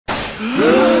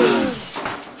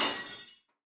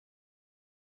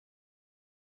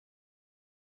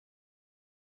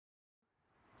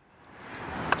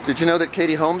Did you know that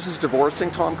Katie Holmes is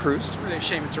divorcing Tom Cruise? It's really a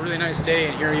shame. It's a really nice day,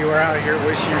 and here you are out here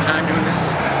wasting your time doing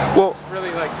this. Well, it's really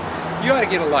like, you ought to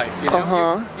get a life, you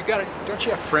know? You gotta, don't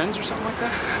you have friends or something like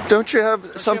that? Don't you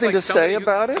have something to say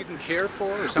about it? You can care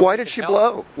for, or something. Why did she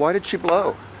blow? Why did she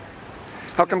blow?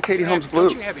 How come Katie Holmes blew?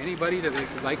 Don't you have anybody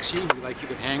that likes you, who like you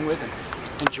could hang with and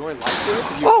enjoy life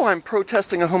with? Oh, I'm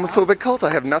protesting a homophobic cult. I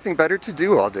have nothing better to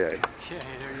do all day. Yeah,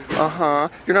 there you go.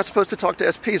 You're not supposed to talk to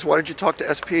SPs. Why did you talk to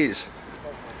SPs?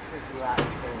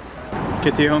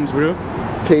 Katie Holmes Blue.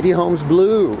 Katie Holmes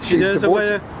Blue. She does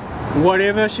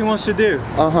whatever she wants to do.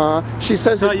 She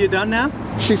says. So are you done now?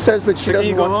 She says that she doesn't. Can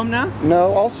you go home now?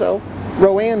 No. Also,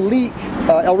 Roanne Leake,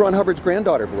 L. Ron Hubbard's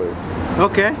granddaughter, blew.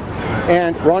 Okay.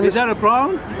 And Ron. Is that a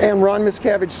problem? And Ron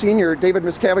Miscavige Sr., David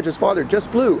Miscavige's father,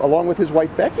 just blew, along with his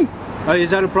wife Becky.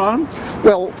 Is that a problem?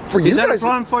 Well, for you guys. Is that a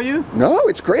problem for you? No,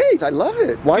 it's great. I love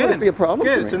it. Why would it be a problem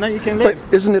for me? So now you can live.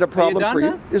 But isn't it a problem for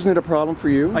you? Isn't it a problem for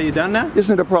you? Are you done now?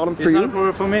 Isn't it a problem for you? It's not a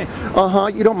problem for me.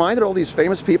 You don't mind that all these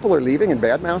famous people are leaving and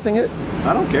bad-mouthing it?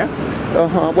 I don't care.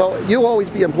 Well, you'll always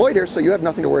be employed here, so you have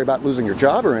nothing to worry about losing your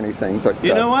job or anything, but...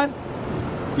 You know what?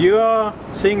 You are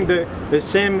seeing the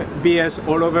same BS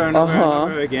all over and over and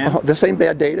over again. The same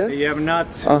bad data? You have not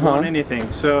won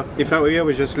anything. So if I were you, I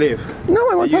would just leave. No,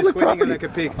 I'm on public property. You're sweating like a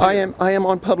pig, too. I am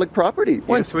on public property.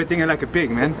 You're sweating like a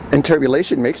pig, man. And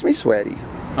turbulation makes me sweaty.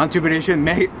 And turbulation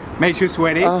makes you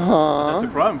sweaty? That's a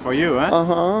problem for you,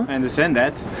 huh? I understand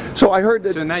that. So I heard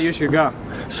that... So now you should go.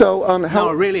 So, how...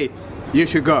 No, really, you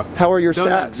should go. How are your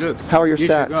stats? Look, how are your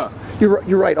stats? Should go.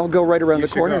 You're right. I'll go right around the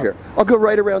corner here. I'll go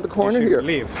right around the corner here.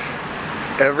 Leave.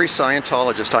 Every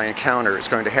Scientologist I encounter is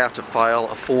going to have to file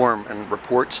a form and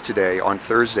reports today on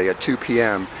Thursday at 2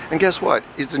 p.m. And guess what?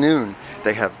 It's noon.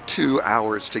 They have 2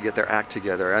 hours to get their act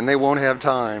together, and they won't have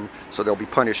time, so they'll be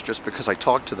punished just because I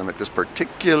talked to them at this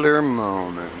particular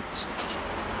moment.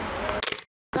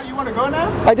 You want to go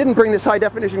now? I didn't bring this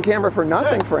high-definition camera for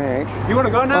nothing, Frank. You want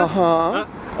to go now?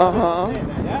 I'll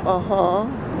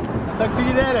talk to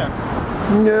you later.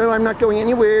 No, I'm not going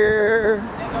anywhere.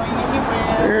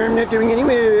 I'm not going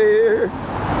anywhere.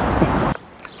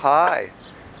 Hi.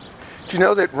 Do you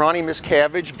know that Ronnie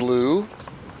Miscavige blew?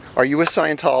 Are you a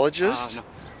Scientologist? No.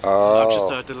 Oh. I'm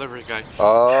just a delivery guy.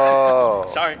 Oh.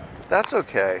 Sorry. That's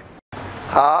okay.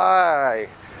 Hi.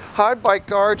 Hi, bike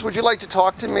guards. Would you like to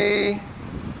talk to me?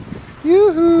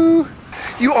 Yoo-hoo.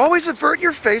 You always avert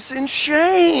your face in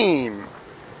shame.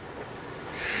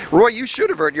 Roy, you should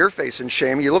avert your face in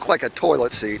shame. You look like a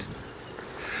toilet seat.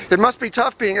 It must be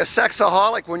tough being a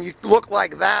sexaholic when you look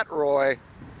like that, Roy.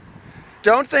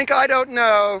 Don't think I don't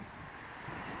know.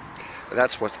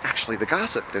 That's what's actually the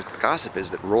gossip. The gossip is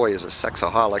that Roy is a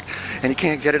sexaholic and he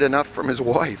can't get it enough from his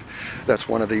wife. That's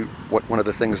one of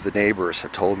the things the neighbors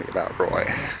have told me about Roy.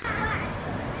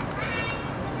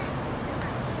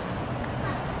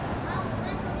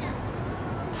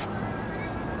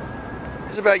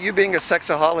 Is about you being a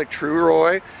sexaholic true,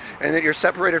 Roy, and that you're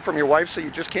separated from your wife so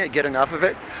you just can't get enough of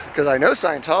it? Because I know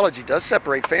Scientology does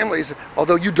separate families,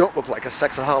 although you don't look like a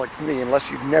sexaholic to me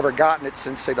unless you've never gotten it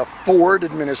since, say, the Ford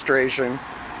administration.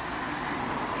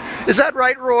 Is that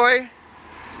right, Roy?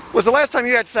 Was the last time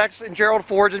you had sex in Gerald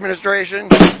Ford's administration?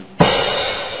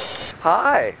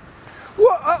 Hi.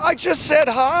 Well, I just said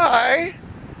hi.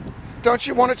 Don't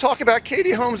you want to talk about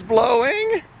Katie Holmes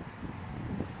blowing?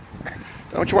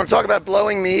 Don't you want to talk about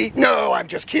blowing me? No, I'm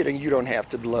just kidding. You don't have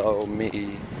to blow me.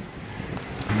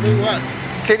 Do what?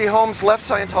 Katie Holmes left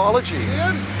Scientology. She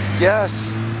did? Yes.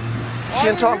 I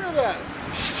didn't hear that.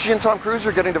 She and Tom Cruise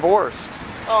are getting divorced.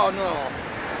 Oh, no.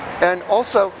 And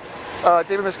also,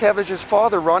 David Miscavige's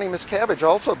father, Ronnie Miscavige,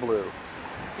 also blew.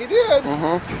 He did?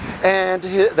 And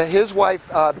his wife,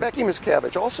 Becky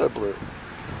Miscavige, also blew.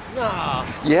 No.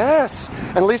 Yes.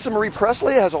 And Lisa Marie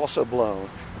Presley has also blown.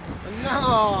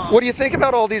 No. What do you think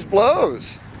about all these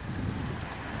blows?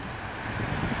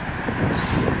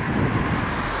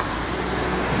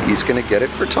 He's gonna get it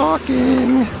for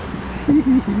talking.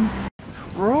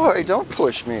 Roy, don't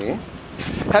push me.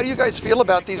 How do you guys feel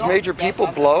about these major people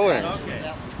blowing?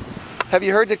 Have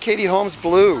you heard that Katie Holmes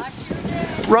blew?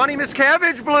 Ronnie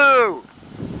Miscavige blew.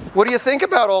 What do you think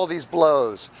about all these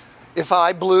blows? If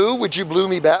I blew, would you blow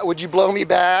me back? Would you blow me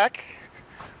back?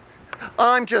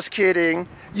 I'm just kidding.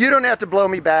 You don't have to blow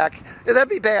me back. That'd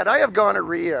be bad. I have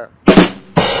gonorrhea.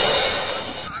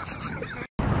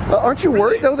 Aren't you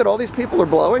worried, though, that all these people are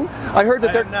blowing? I heard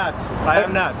that they're... I am not. I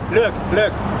am not. Look,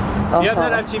 look. You have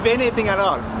not achieved anything at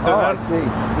all. Oh, I see.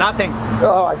 Nothing.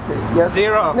 Oh, I see. Yes.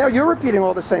 Zero. Now you're repeating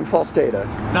all the same false data.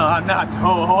 No, I'm not.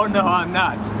 Oh no, I'm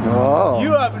not. Oh.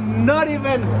 You have not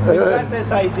even got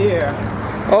this idea.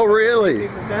 Oh, really?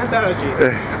 It's a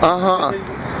Scientology. Uh-huh.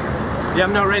 You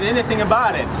have not read anything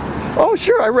about it. Oh,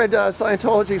 sure. I read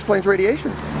Scientology Explains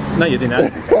Radiation. No, you did not.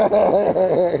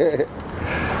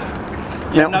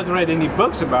 You have not read any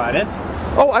books about it.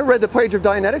 Oh, I read the page of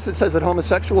Dianetics that says that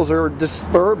homosexuals are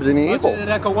disturbed and evil. Was it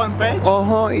like a one page?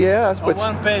 Yes. But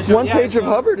one page. One Yeah, page so, of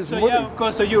Hubbard is so more yeah, than... of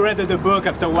course. So you read the book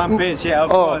after one page. Yeah,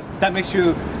 of course. That makes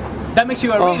you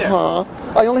a reader.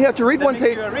 I only have to read one That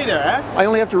makes page. you a reader, huh? I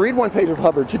only have to read one page of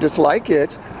Hubbard to dislike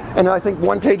it, and I think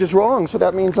one page is wrong, so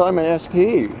that means I'm an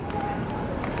SP.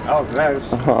 Oh,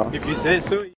 that's, if you say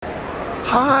so.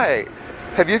 Hi.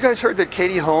 Have you guys heard that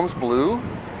Katie Holmes blew?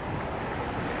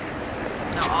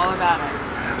 Know all about it.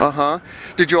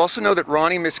 Did you also know that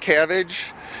Ronnie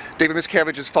Miscavige, David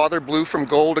Miscavige's father, blew from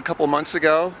gold a couple months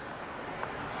ago?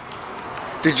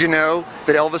 Did you know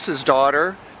that Elvis's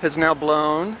daughter has now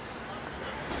blown? Know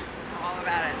all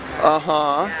about it, sir.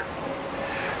 Yeah.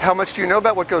 How much do you know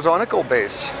about what goes on at Gold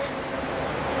Base?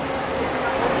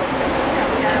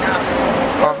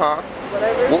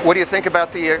 Whatever. What do you think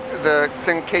about the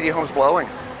thing Katie Holmes blowing?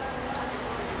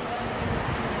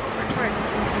 It's her choice.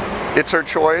 It's her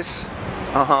choice?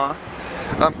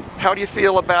 How do you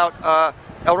feel about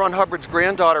L. Ron Hubbard's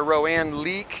granddaughter, Roanne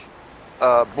Leake,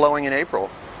 blowing in April?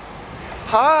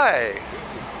 Hi.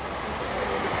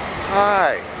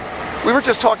 Hi. We were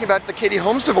just talking about the Katie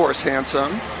Holmes divorce,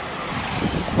 handsome.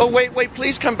 Oh, wait,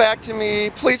 please come back to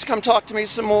me. Please come talk to me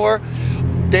some more.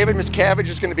 David Miscavige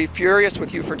is going to be furious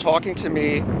with you for talking to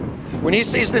me. When he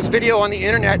sees this video on the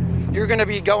internet, you're going to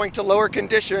be going to lower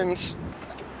conditions.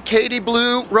 Katie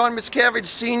blew, Ron Miscavige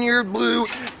Sr. blew,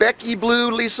 Becky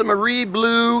blew, Lisa Marie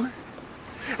blew,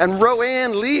 and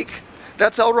Roanne Leake,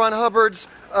 that's L. Ron Hubbard's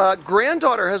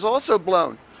granddaughter, has also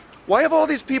blown. Why have all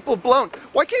these people blown?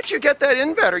 Why can't you get that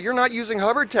in better? You're not using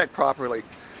Hubbard tech properly.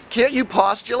 Can't you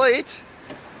postulate?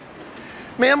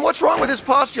 Ma'am, what's wrong with his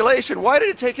postulation? Why did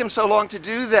it take him so long to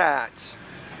do that?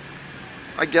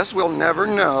 I guess we'll never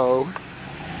know.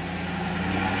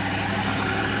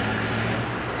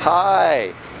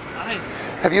 Hi. Hi.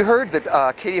 Have you heard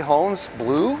that Katie Holmes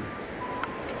blew?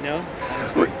 No.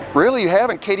 Really, you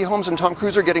haven't? Katie Holmes and Tom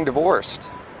Cruise are getting divorced.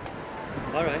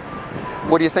 All right.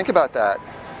 What do you think about that?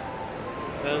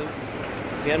 Well,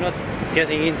 we are not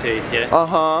getting into it yet.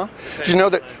 Do you know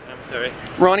that I'm sorry.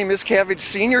 Ronnie Miscavige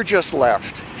Sr. just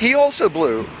left? He also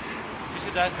blew. You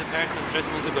should ask the persons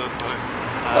responsible for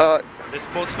the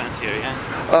spokesman's here,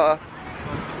 yeah?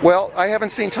 Well, I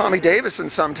haven't seen Tommy Davis in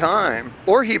some time.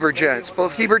 Or Heber Gents.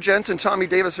 Both Heber Gents and Tommy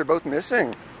Davis are both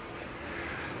missing.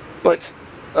 But,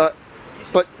 You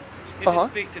should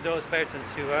speak to those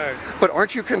persons who are. But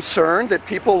aren't you concerned that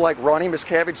people like Ronnie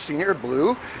Miscavige Sr.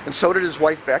 blew, and so did his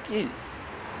wife Becky?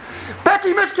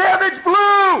 Becky Miscavige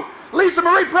blew! Lisa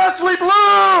Marie Presley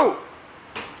blew!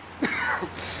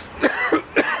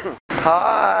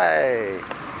 Hi.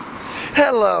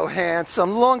 Hello,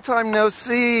 handsome. Long time no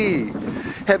see.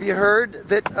 Have you heard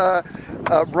that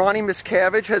Ronnie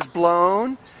Miscavige has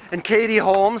blown, and Katie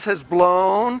Holmes has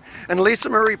blown, and Lisa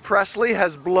Marie Presley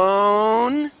has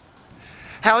blown?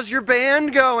 How's your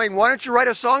band going? Why don't you write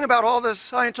a song about all the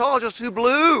Scientologists who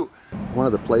blew? One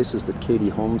of the places that Katie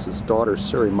Holmes' daughter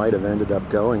Suri might have ended up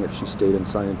going if she stayed in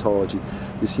Scientology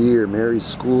is here, Mary's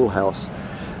Schoolhouse.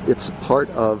 It's part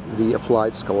of the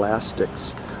Applied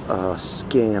Scholastics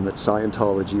scam that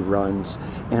Scientology runs,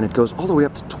 and it goes all the way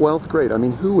up to 12th grade. I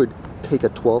mean, who would take a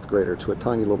 12th grader to a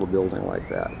tiny little building like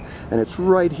that? And it's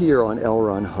right here on L.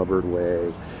 Ron Hubbard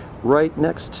Way, right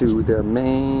next to their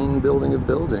main building of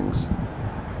buildings.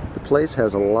 The place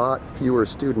has a lot fewer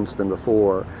students than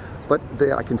before, but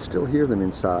I can still hear them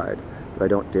inside. But I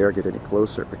don't dare get any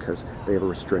closer because they have a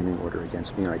restraining order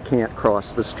against me and I can't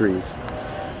cross the street.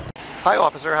 Hi,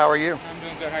 officer. How are you? I'm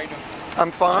doing good. How are you doing?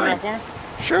 I'm fine. Turn around for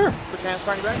me. Sure. Put your hands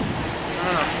behind your back.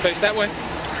 No. Face that way.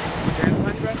 Put your hands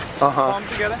behind your back. Palms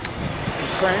together.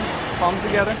 Frame. Palms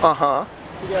together.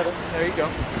 Together. There you go.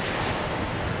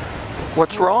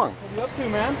 What's wrong? What are you up to,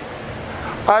 man?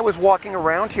 I was walking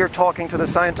around here talking to the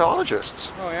Scientologists.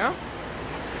 Oh, yeah?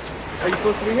 Are you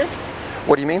supposed to be here?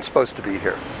 What do you mean supposed to be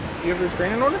here? Do you have a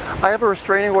restraining order? I have a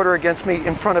restraining order against me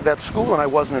in front of that school and I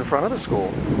wasn't in front of the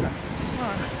school.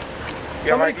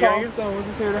 Somebody call someone. We're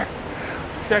just here to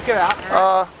check it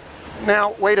out.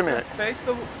 Now, wait a minute. Face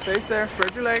there.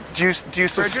 Spread your legs.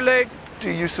 Spread your legs. Do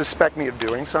you suspect me of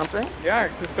doing something? Yeah, I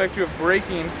suspect you of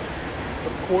breaking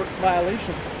a court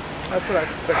violation. That's what I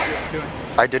suspect you of doing.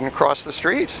 I didn't cross the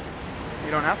street.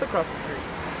 You don't have to cross the street.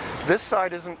 This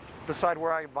side isn't the side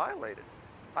where I violated.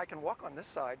 I can walk on this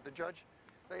side. They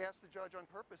asked the judge on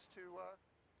purpose to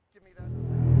give me that.